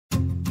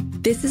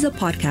This is a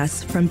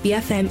podcast from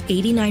BFM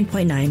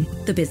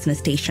 89.9, the business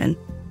station.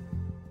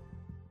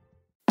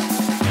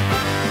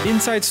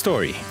 Inside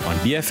Story on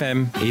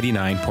BFM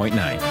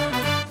 89.9.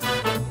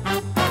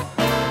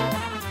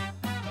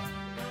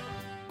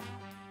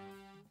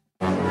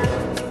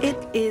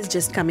 Is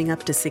just coming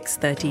up to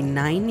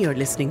 6:39. You're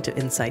listening to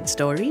Inside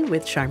Story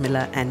with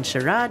Sharmila and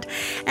Sharad,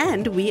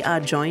 and we are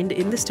joined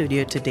in the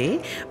studio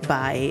today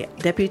by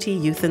Deputy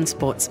Youth and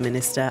Sports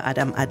Minister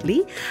Adam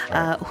Adli,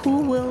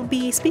 who will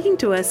be speaking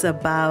to us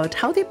about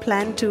how they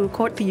plan to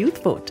court the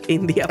youth vote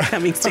in the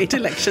upcoming state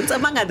elections,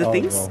 among other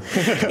things. No.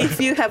 If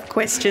you have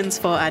questions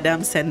for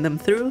Adam, send them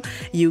through.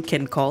 You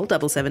can call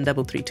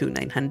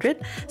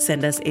 77332900,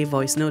 send us a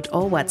voice note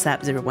or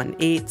WhatsApp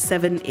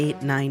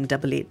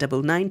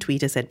 018-789-8899,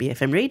 tweet us at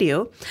BFM Radio.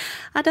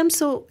 Adam,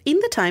 so in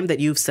the time that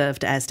you've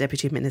served as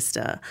Deputy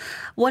Minister,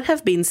 what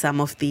have been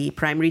some of the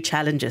primary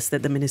challenges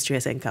that the ministry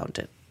has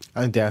encountered?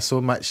 And there are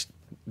so much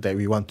that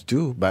we want to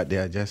do, but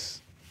there are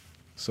just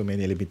so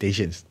many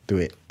limitations to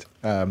it.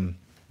 We're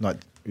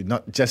not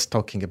just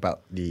talking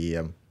about the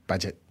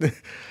budget.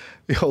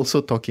 We're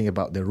also talking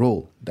about the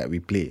role that we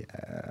play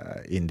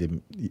in the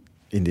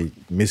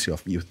Ministry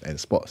of Youth and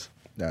Sports.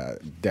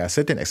 There are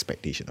certain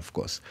expectations, of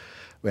course.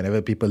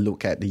 Whenever people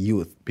look at the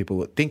youth, people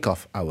would think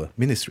of our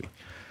ministry.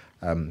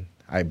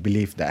 I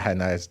believe that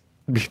Hannah has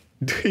been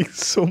doing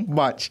so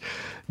much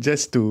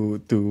just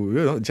to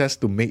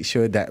make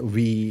sure that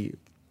we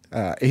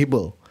are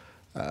able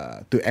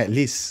to at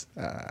least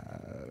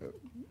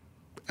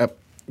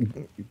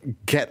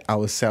get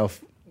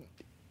ourselves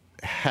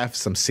have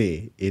some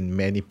say in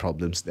many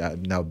problems that are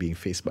now being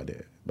faced by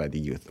the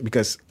youth.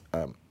 Because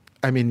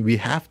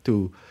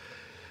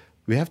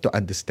we have to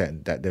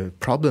understand that the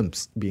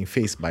problems being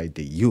faced by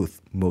the youth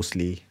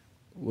mostly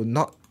will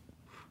not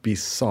be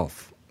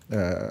solved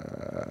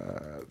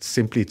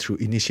simply through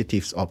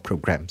initiatives or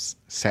programs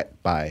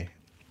set by,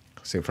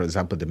 say, for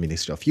example, the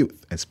Ministry of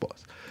Youth and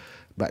Sports,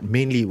 but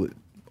mainly would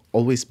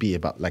always be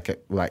about like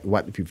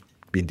what we've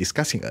been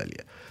discussing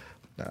earlier.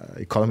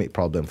 Economic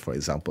problem, for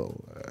example,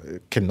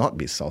 cannot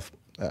be solved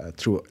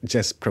through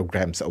just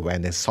programs,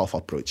 awareness, soft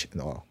approach.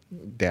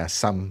 There are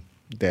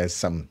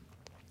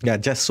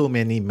just so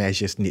many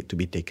measures need to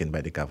be taken by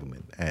the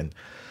government. And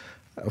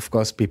of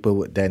course, people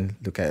would then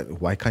look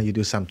at, why can't you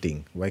do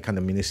something? Why can't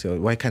the minister,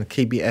 why can't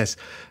KBS,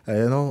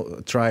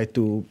 try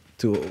to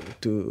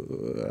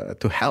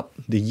help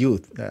the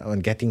youth on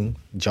getting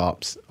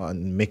jobs,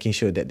 on making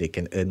sure that they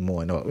can earn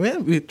more and all.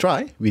 Well, we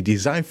try. We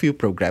design few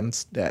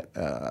programs that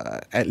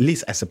at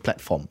least as a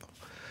platform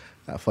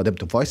for them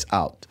to voice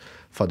out,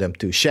 for them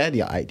to share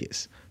their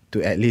ideas,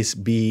 to at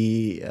least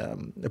be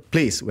a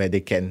place where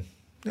they can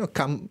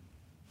come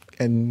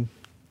and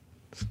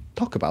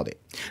talk about it.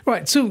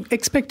 Right. So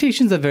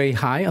expectations are very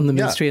high on the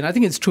ministry, and I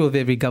think it's true of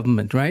every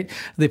government, right?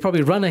 They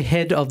probably run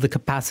ahead of the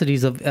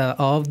capacities of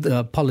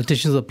the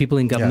politicians or people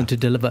in government to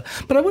deliver.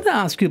 But I want to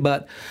ask you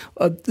about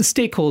the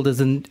stakeholders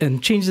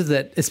and changes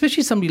that,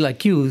 especially somebody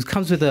like you, who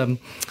comes with the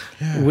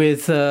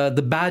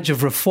badge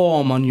of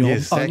reform on your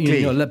on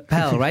your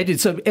lapel, right?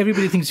 So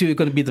everybody thinks you're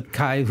going to be the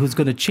guy who's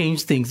going to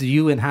change things.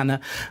 You and Hannah.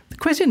 The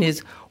question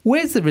is,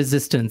 where's the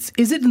resistance?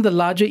 Is it in the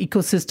larger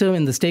ecosystem,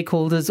 in the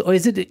stakeholders, or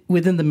is it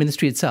within the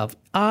ministry itself?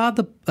 Are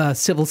the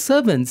civil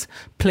servants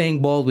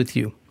playing ball with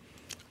you?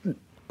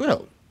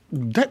 Well,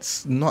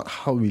 that's not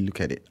how we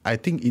look at it. I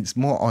think it's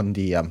more on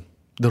the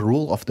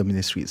role of the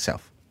ministry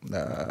itself,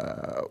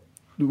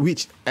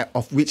 which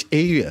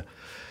area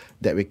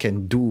that we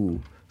can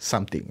do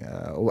something,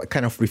 what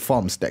kind of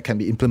reforms that can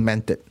be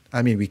implemented.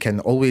 I mean, we can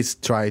always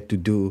try to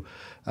do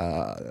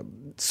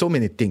so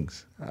many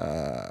things,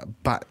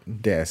 but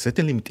there are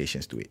certain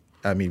limitations to it.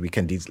 I mean, we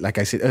can, like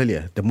I said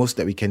earlier, the most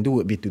that we can do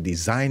would be to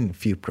design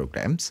few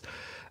programs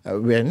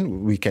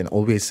when we can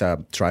always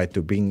try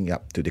to bring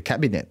up to the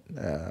cabinet,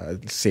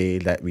 say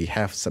that we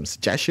have some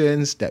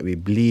suggestions that we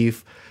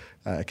believe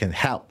can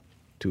help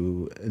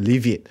to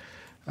alleviate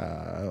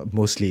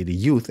mostly the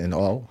youth and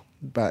all.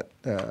 But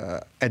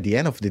at the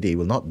end of the day, it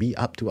will not be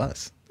up to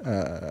us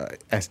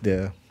as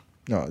it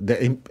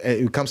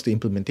comes to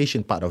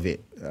implementation part of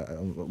it.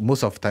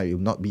 Most of the time, it will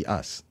not be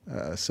us.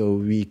 So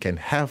we can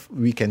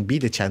be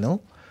the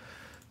channel.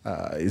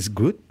 It's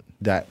good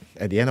that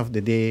at the end of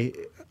the day,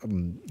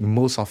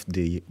 most of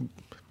the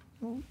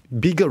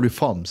bigger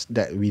reforms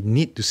that we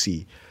need to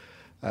see,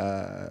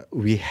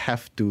 we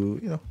have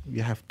to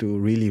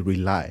really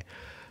rely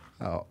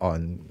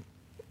on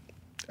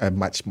a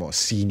much more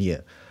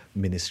senior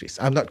ministries.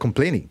 I'm not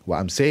complaining. What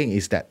I'm saying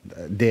is that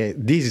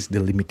this is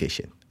the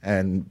limitation,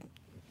 and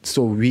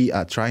so we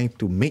are trying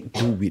to make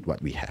do with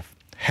what we have.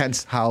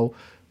 Hence how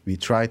we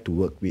try to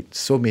work with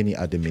so many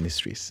other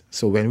ministries.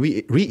 So when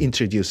we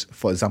reintroduce,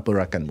 for example,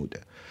 Rakan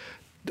Muda,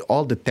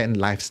 all the 10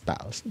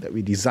 lifestyles that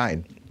we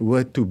designed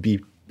were to be,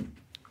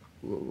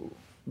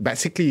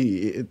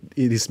 basically,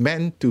 it is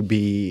meant to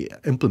be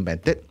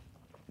implemented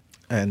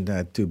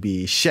and to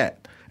be shared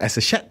as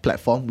a shared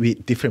platform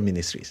with different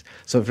ministries.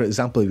 So, for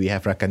example, we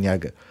have Rakan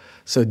Niaga.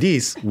 So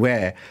this is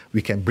where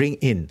we can bring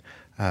in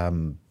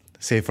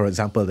say, for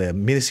example, the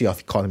Ministry of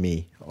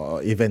Economy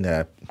or even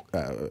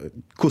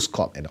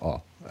KUSKOP and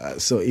all.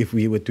 So if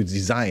we were to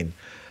design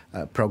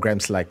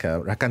programs like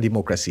Rakan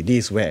Demokrasi,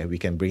 this is where we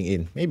can bring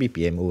in maybe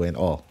PMO and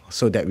all,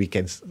 so that we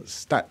can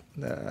start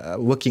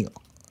working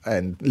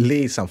and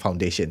lay some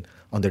foundation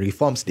on the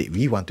reforms that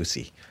we want to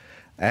see.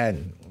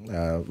 And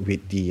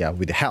with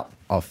the help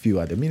of few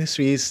other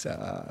ministries,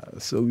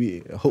 so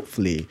we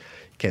hopefully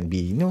can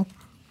be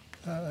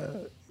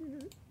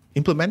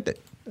implemented.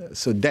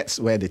 So that's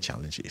where the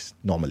challenge is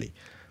normally.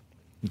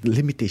 The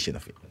limitation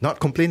of it. Not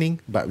complaining,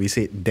 but we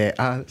say there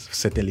are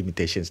certain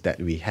limitations that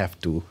we have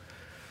to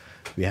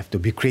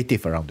be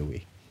creative around the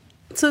way.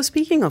 So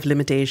speaking of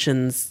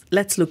limitations,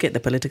 let's look at the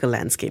political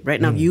landscape. Right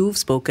now, you've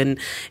spoken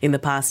in the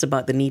past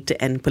about the need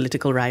to end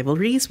political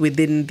rivalries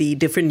within the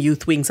different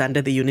youth wings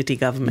under the unity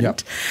government.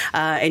 Yep.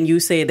 And you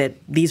say that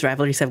these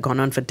rivalries have gone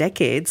on for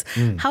decades.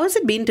 How has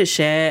it been to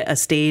share a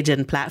stage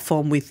and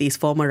platform with these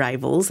former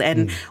rivals?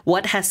 And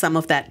what has some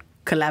of that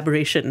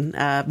collaboration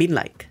been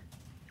like?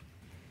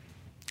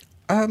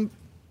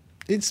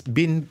 It's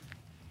been,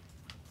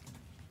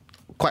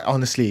 quite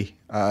honestly,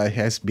 it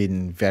has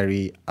been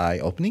very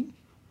eye-opening.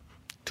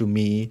 To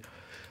me,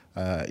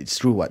 it's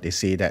true what they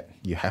say, that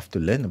you have to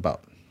learn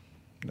about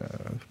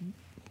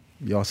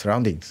your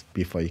surroundings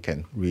before you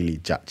can really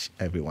judge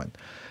everyone.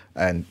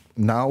 And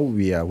now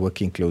we are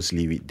working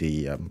closely with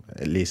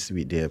at least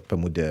with the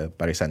Pemuda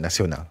Barisan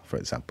Nasional, for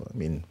example. I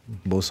mean,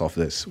 most of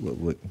us will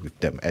work with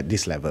them at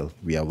this level.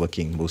 We are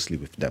working mostly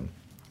with them.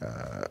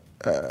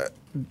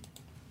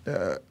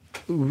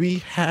 We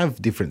have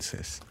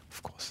differences,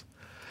 of course.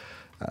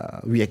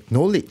 We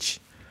acknowledge.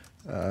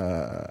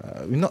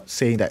 We're not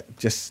saying that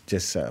just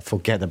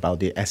forget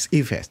about it as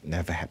if it has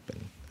never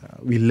happened.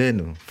 We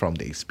learn from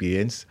the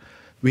experience.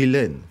 We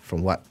learn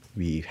from what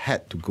we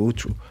had to go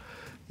through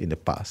in the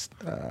past.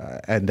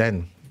 And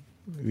then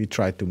we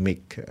try to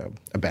make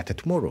a better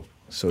tomorrow.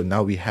 So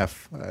now we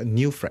have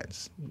new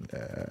friends.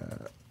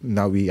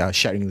 Now we are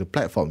sharing the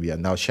platform. We are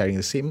now sharing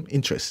the same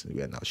interests.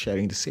 We are now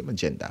sharing the same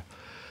agenda.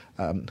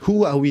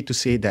 Who are we to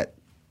say that,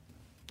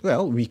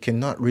 well, we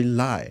cannot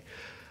rely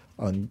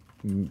on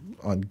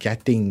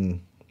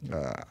getting,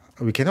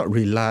 we cannot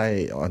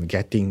rely on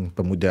getting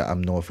Pemuda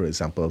UMNO, for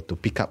example, to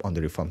pick up on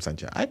the reform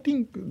Sanja. I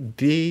think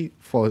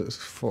for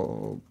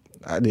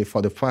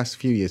the past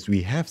few years,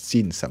 we have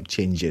seen some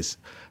changes,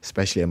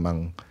 especially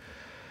among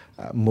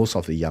most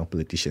of the young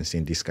politicians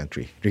in this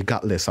country,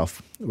 regardless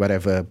of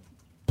whatever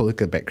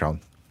political background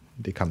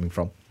they're coming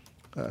from.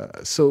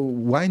 So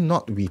why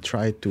not we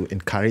try to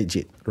encourage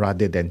it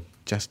rather than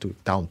just to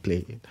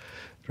downplay it,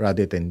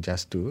 rather than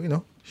just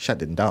to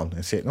shut it down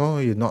and say, no,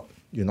 you're not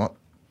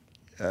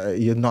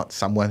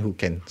someone who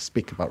can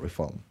speak about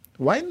reform.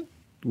 Why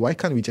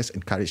can't we just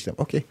encourage them?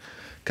 Okay,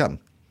 come,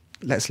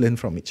 let's learn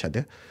from each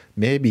other.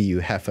 Maybe you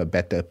have a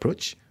better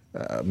approach.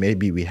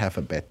 Maybe we have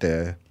a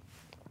better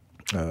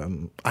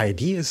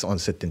ideas on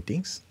certain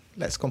things.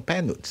 Let's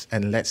compare notes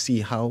and let's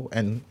see how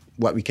and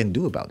what we can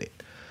do about it.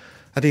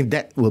 I think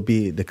that will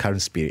be the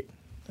current spirit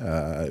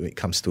when it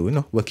comes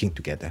to working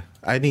together.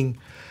 I think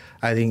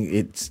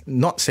it's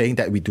not saying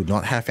that we do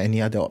not have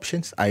any other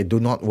options. I do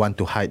not want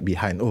to hide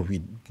behind,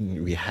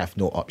 we have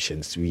no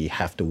options. We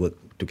have to work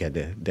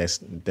together.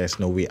 There's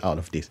no way out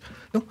of this.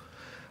 No,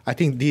 I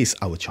think this is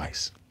our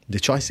choice. The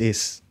choice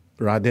is,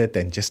 rather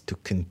than just to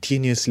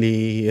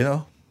continuously,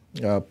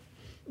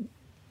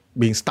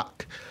 being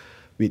stuck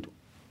with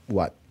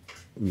what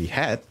we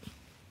had,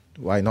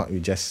 why not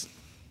we just,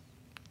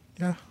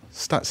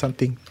 start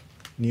something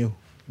new.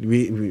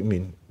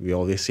 We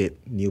always said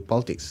new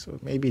politics. So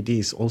maybe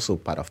this is also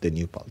part of the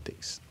new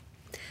politics.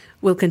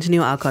 We'll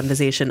continue our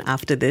conversation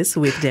after this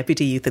with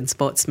Deputy Youth and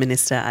Sports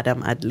Minister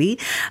Adam Adli.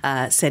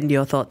 Send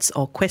your thoughts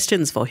or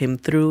questions for him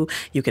through.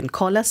 You can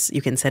call us,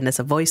 you can send us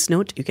a voice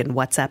note, you can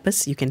WhatsApp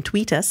us, you can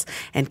tweet us,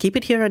 and keep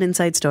it here on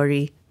Inside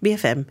Story,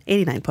 BFM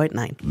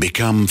 89.9.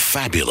 Become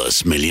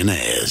fabulous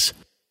millionaires.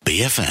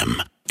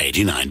 BFM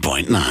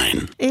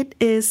 89.9. It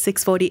is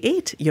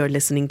 6:48. You're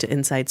listening to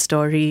Inside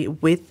Story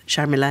with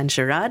Sharmila and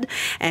Sharad,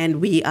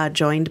 and we are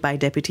joined by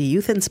Deputy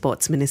Youth and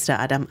Sports Minister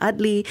Adam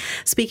Adli,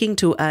 speaking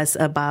to us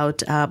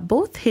about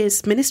both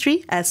his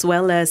ministry as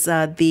well as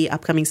the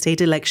upcoming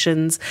state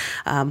elections,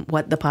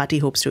 what the party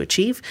hopes to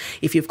achieve.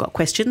 If you've got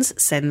questions,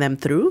 send them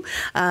through.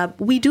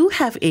 We do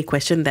have a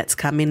question that's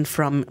come in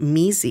from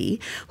Mizi,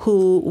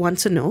 who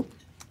wants to know,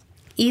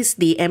 is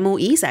the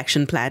MOE's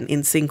action plan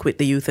in sync with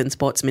the Youth and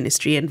Sports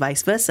Ministry and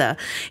vice versa?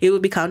 It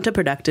would be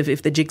counterproductive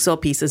if the jigsaw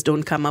pieces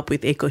don't come up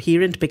with a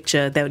coherent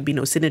picture. There would be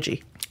no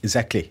synergy.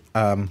 Exactly.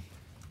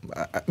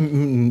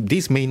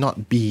 This may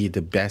not be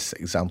the best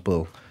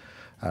example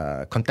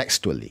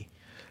contextually,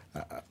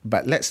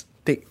 but let's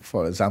take,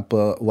 for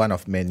example, one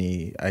of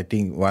many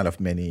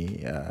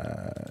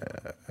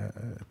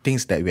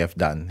things that we have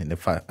done in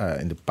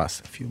the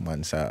past few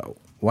months.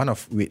 One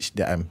of which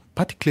that I'm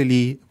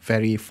particularly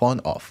very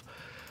fond of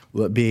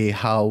would be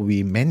how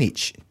we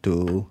managed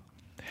to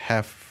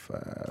have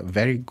a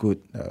very good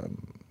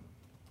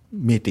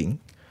meeting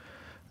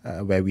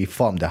where we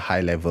formed a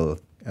high-level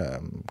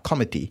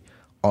committee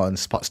on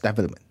sports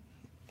development,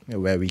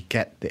 where we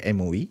get the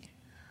MOE,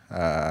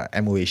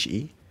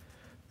 MOHE,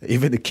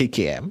 even the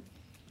KKM,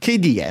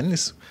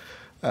 KDN,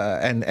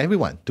 and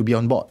everyone to be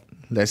on board.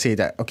 Let's say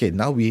that, okay,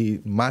 now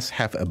we must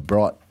have a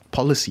broad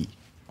policy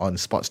on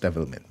sports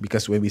development,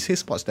 because when we say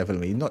sports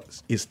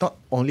development, it's not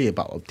only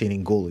about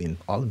obtaining gold in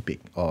Olympic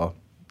or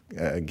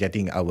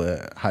getting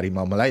our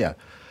Harimau Malaya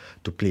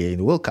to play in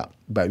the World Cup,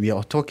 but we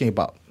are talking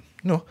about,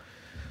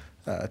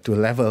 to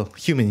level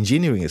human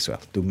engineering as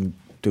well, to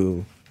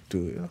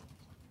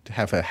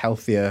have a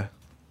healthier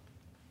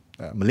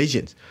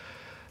Malaysians.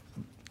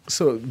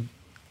 So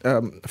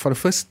for the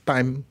first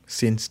time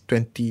since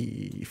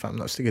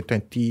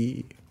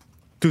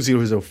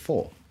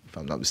 2004, if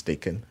I'm not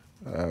mistaken,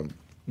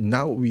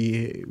 now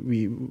we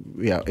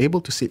are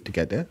able to sit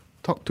together,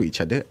 talk to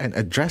each other, and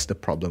address the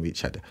problem with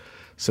each other.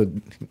 So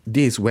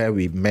this is where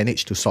we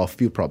managed to solve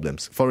few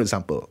problems. For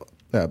example,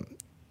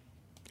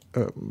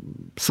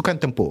 Sukan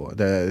Tempur,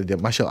 the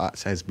martial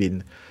arts, has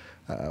been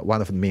one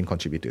of the main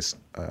contributors,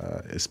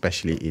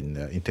 especially in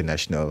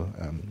international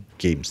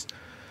games.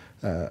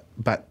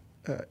 But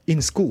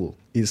in school,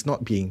 it's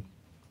not being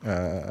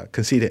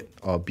considered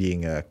or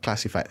being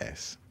classified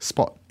as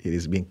sport. It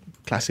is being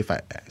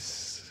classified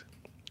as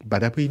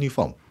Badapi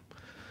uniform.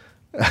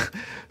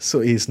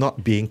 So it's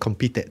not being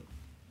competed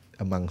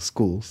among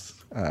schools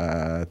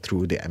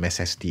through the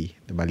MSST,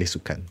 the Malay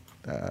Sukan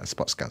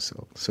Sports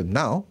Council. So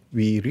now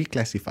we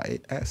reclassify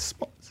it as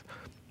sports.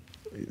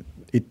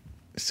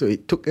 So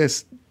it took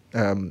us.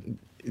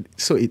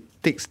 So it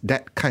takes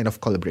that kind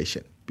of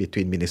collaboration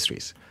between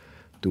ministries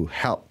to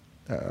help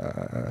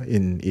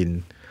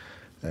in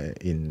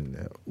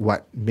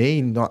what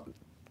may not,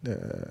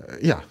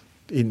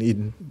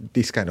 in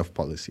this kind of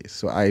policies.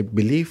 So I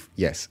believe,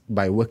 yes,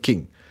 by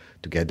working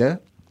together,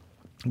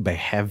 by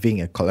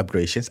having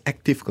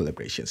active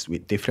collaborations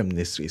with different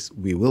ministries,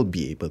 we will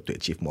be able to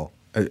achieve more,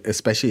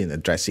 especially in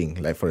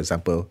addressing, like, for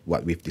example,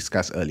 what we've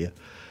discussed earlier,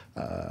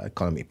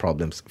 economic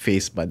problems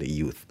faced by the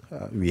youth.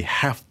 We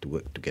have to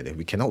work together.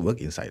 We cannot work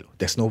in silo.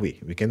 There's no way.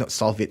 We cannot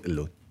solve it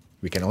alone.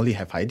 We can only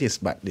have ideas,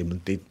 but the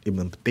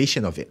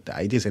implementation of it, the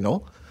ideas and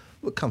all,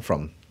 will come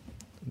from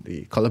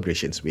the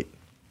collaborations with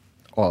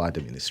all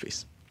other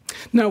ministries.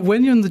 Now,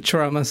 when you're in the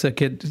Ceramah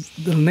circuit,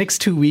 the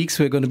next 2 weeks,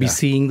 we're going to be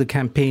seeing the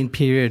campaign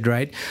period,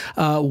 right?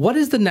 What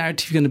is the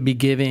narrative you're going to be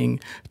giving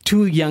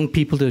to young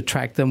people to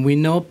attract them? We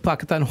know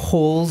Pakatan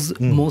holds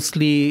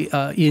mostly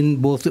in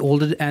both the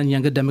older and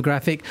younger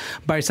demographic.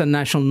 Barisan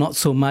Nasional, not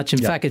so much. In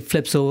fact, it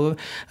flips over.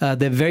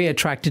 They're very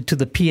attracted to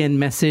the PN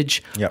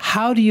message. Yep.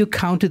 How do you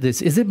counter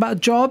this? Is it about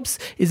jobs?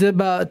 Is it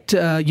about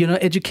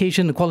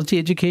education, quality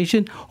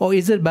education? Or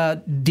is it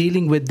about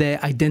dealing with their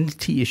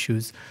identity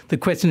issues? The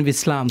question of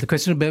Islam, the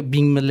question about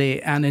being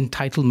Malay and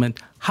entitlement.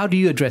 How do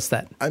you address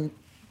that?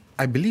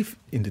 I believe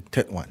in the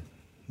third one.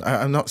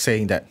 I'm not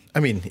saying that.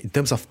 I mean, in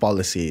terms of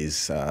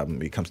policies,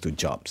 when it comes to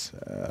jobs,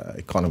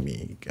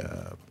 economy,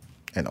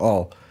 and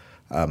all,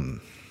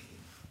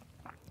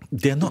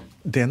 they're not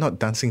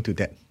dancing to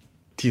that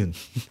tune.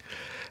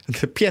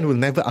 The PN will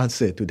never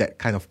answer to that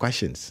kind of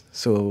questions.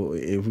 So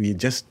if we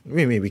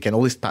can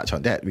always touch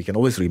on that. We can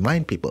always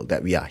remind people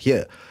that we are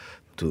here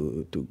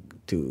to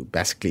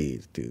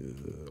basically to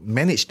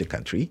manage the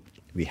country.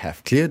 We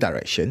have clear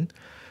direction.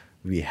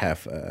 We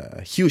have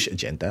a huge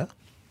agenda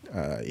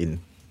in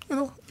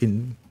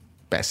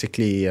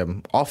basically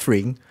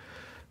offering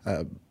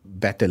a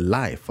better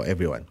life for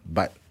everyone.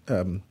 But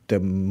the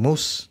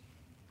most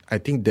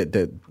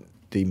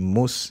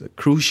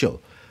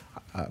crucial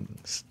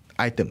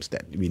items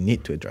that we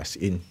need to address,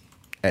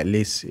 at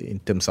least in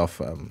terms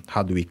of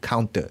how do we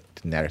counter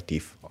the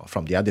narrative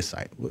from the other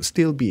side, will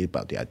still be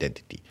about the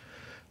identity,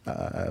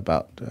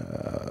 about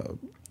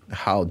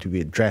how do we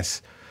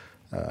address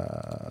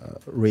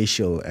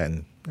racial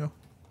and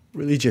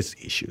religious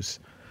issues.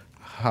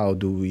 How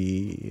do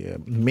we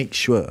make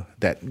sure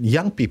that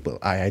young people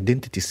are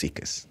identity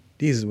seekers?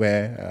 This is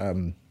where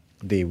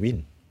they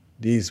win.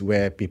 This is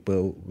where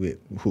people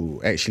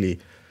who actually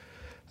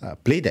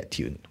play that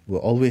tune will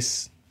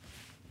always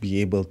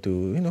be able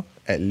to,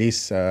 at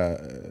least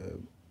at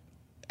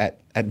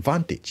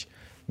advantage.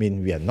 I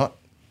mean, we are not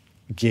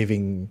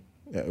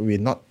we're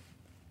not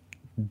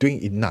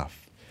doing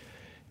enough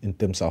in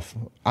terms of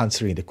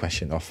answering the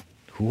question of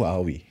who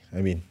are we.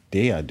 I mean,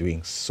 they are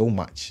doing so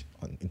much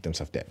in terms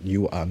of that.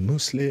 You are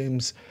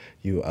Muslims,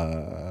 you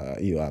are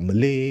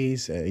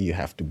Malays, you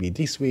have to be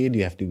this way,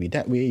 you have to be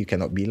that way, you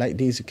cannot be like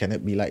this, you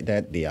cannot be like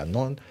that. They are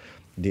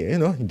they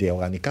are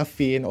orang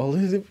kafir and all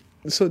this.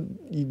 So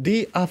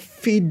they are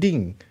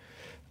feeding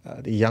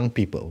the young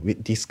people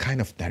with this kind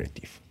of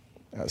narrative.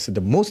 So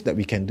the most that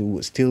we can do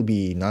would still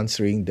be in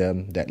answering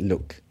them that,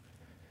 look,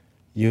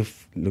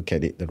 you've looked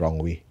at it the wrong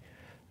way.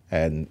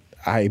 And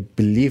I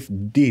believe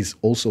this is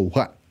also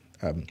what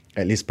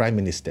at least Prime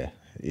Minister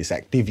is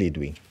actively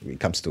doing when it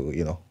comes to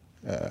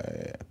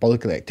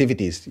political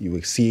activities. You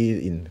will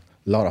see in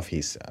a lot of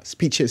his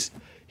speeches,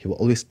 he will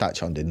always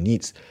touch on the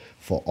needs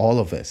for all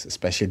of us,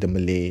 especially the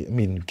Malay. I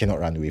mean, we cannot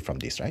run away from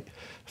this, right?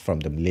 From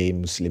the Malay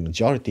Muslim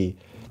majority,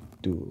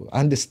 to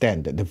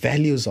understand that the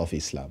values of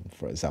Islam,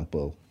 for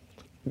example,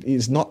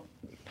 is not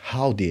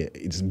how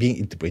it's being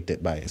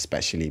interpreted by,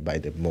 especially by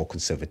the more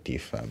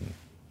conservative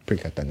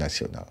Perikatan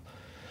Nasional,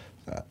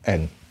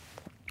 and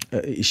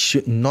it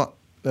should not,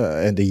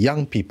 and the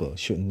young people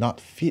should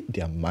not feed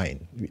their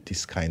mind with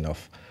this kind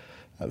of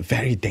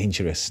very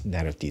dangerous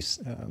narratives.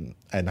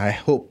 And I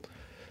hope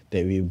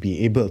that we'll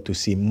be able to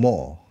see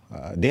more.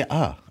 There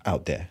are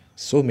out there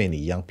so many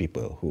young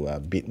people who are a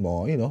bit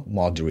more,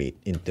 moderate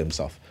in terms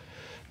of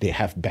they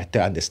have better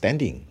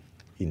understanding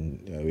when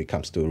it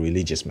comes to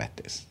religious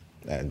matters,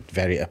 and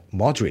very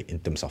moderate in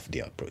terms of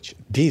their approach.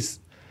 These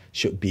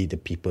should be the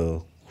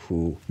people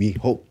who we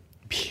hope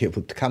be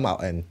able to come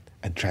out and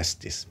address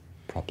this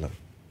problem,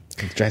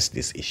 address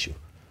this issue.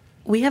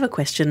 We have a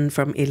question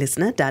from a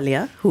listener,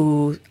 Dahlia,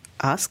 who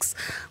asks,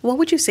 what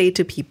would you say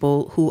to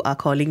people who are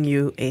calling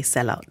you a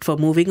sellout for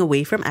moving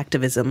away from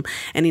activism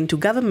and into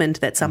government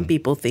that some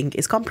people think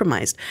is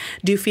compromised?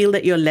 Do you feel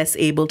that you're less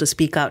able to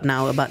speak out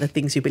now about the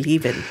things you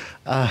believe in?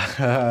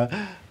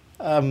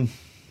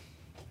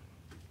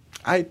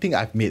 I think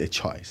I've made a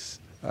choice.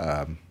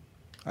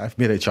 I've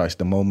made a choice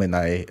the moment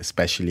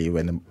especially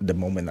when the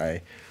moment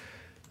I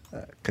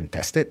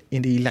contested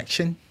in the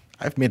election.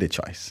 I've made a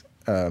choice.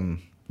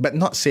 But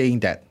not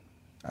saying that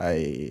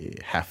I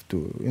have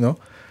to,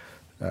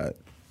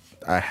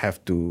 I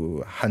have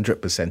to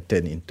 100%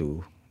 turn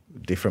into a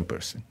different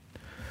person.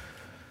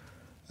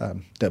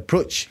 The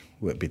approach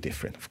will be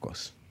different, of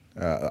course.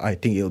 I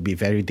think it'll be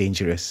very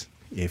dangerous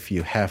if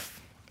you have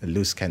a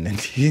loose cannon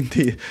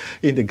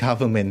in the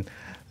government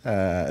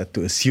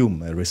to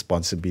assume a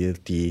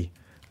responsibility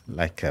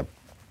like a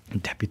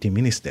deputy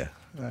minister,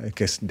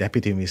 because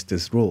deputy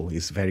minister's role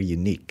is very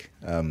unique.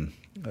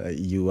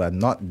 You are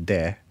not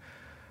there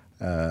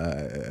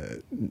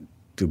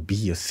to be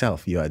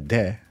yourself. You are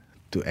there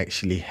to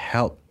actually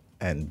help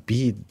and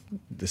be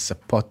the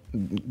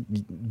supporting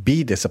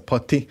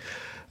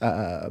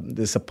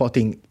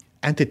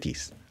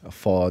entities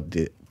for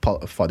the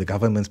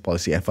government's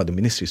policy and for the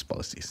ministry's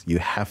policies. You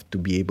have to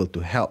be able to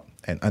help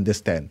and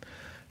understand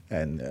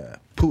and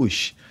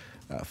push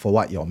for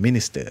what your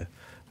minister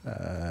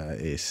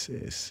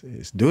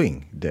is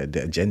doing, the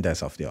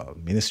agendas of your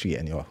ministry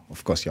and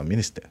of course your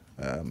minister.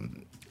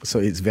 So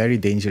it's very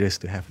dangerous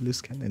to have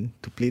loose cannon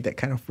to play that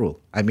kind of role.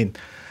 I mean,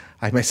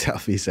 I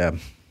myself I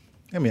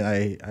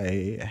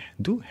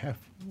do have.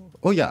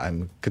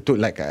 I'm ketua.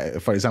 Like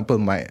for example,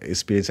 my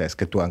experience as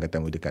Ketua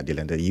Angkatan Muda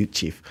Keadilan, the youth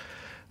chief.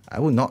 I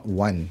would not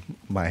want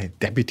my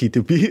deputy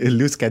to be a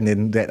loose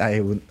cannon that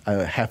I would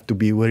have to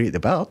be worried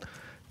about.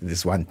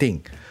 This one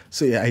thing.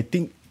 So yeah, I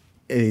think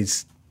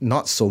it's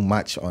not so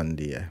much on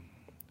the.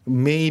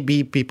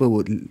 Maybe people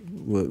would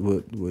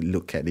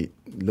look at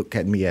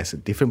me as a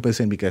different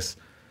person because,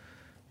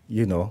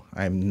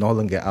 I'm no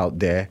longer out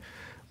there.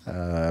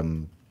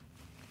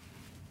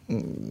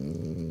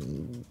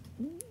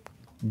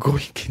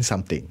 Going in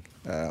something.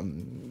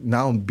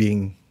 Now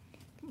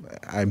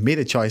I made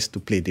a choice to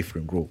play a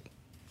different role.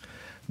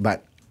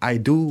 But I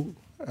do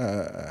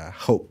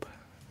hope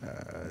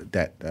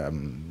that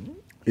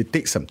it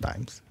takes some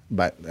time.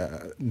 But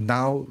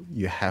now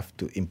you have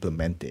to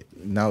implement it.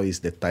 Now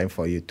is the time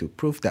for you to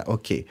prove that,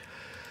 okay,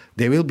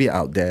 there will be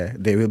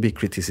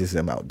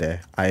criticism out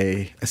there.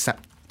 I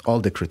accept all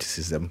the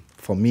criticism.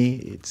 For me,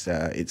 it's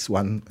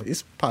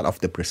part of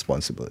the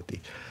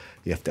responsibility.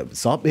 You have to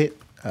absorb it,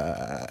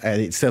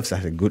 and it serves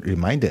as a good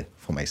reminder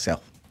for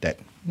myself that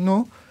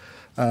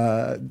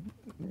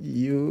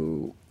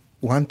you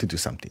want to do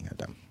something,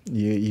 Adam.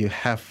 You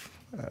had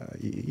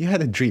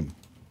a dream.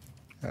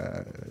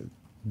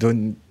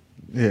 Don't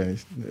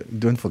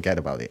forget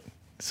about it.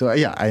 So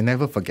I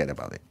never forget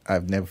about it.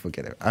 I've never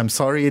forget it. I'm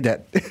sorry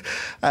that,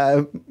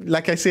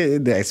 like I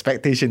said, the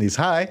expectation is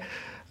high.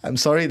 I'm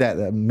sorry that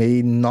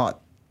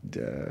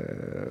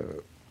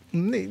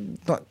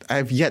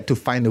I've yet to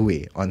find a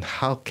way on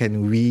how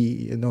can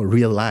we,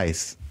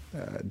 realize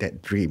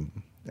that dream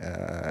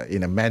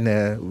in a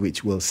manner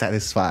which will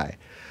satisfy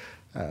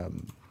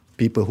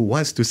people who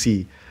wants to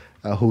see,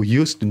 who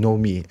used to know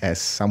me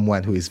as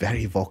someone who is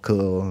very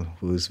vocal,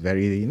 who's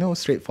very,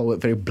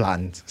 straightforward, very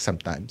blunt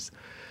sometimes.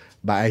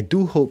 But I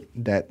do hope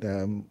that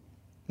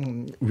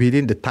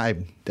within the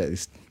time that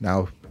is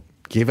now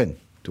given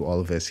to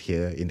all of us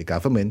here in the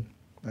government,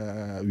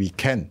 we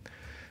can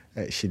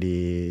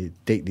actually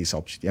take this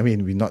opportunity. I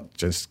mean, we're not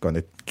just going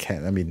to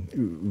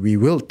we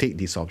will take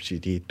this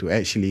opportunity to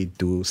actually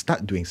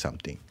start doing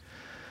something.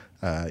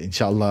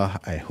 Inshallah,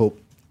 I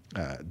hope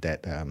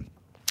that.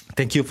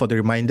 Thank you for the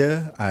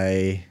reminder.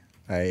 I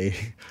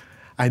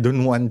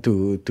don't want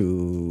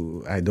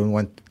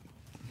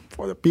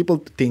for the people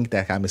to think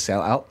that I'm a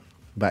sellout,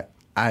 but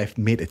I've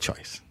made a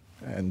choice,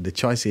 and the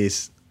choice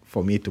is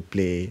for me to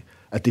play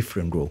a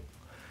different role.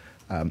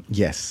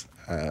 Yes,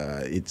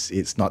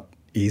 it's not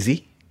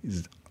easy.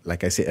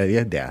 Like I said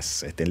earlier, there are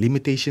certain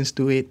limitations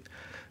to it.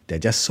 There are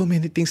just so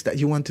many things that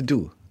you want to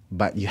do,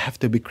 but you have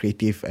to be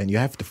creative and you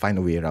have to find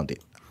a way around it.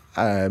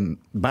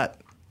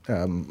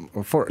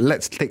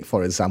 Let's take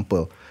for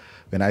example,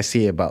 when I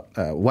say about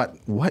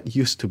what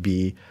used to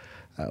be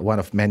one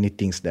of many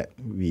things that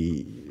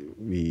we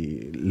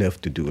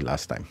loved to do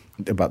last time,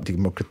 about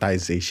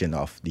democratization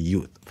of the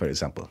youth, for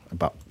example,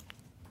 about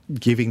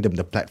giving them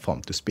the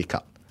platform to speak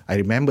up. I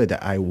remember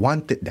that I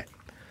wanted that.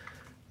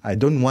 I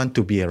don't want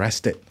to be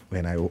arrested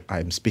when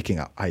I'm speaking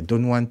up. I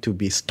don't want to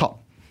be stopped.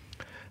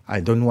 I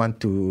don't want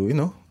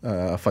to,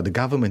 for the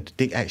government to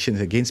take actions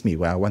against me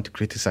when I want to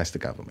criticize the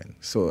government.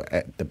 So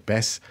at the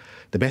best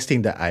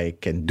thing that I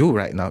can do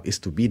right now is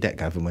to be that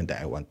government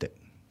that I wanted.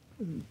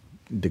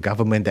 The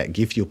government that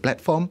gives you a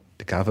platform,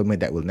 the government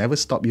that will never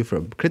stop you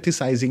from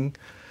criticizing,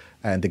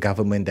 and the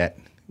government that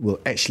will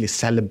actually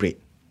celebrate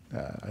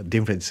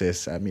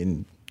differences,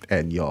 and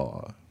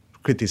your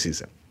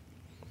criticism.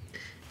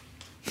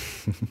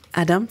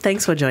 Adam,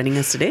 thanks for joining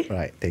us today.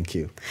 Right, thank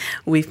you.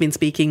 We've been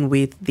speaking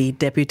with the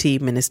Deputy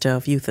Minister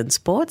of Youth and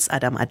Sports,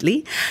 Adam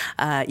Adli.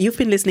 You've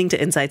been listening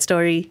to Inside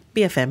Story,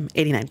 BFM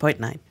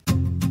 89.9.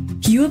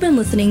 You have been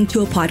listening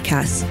to a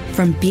podcast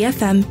from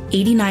BFM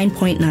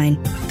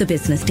 89.9, the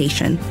business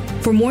station.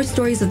 For more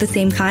stories of the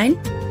same kind,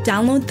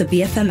 download the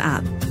BFM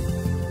app.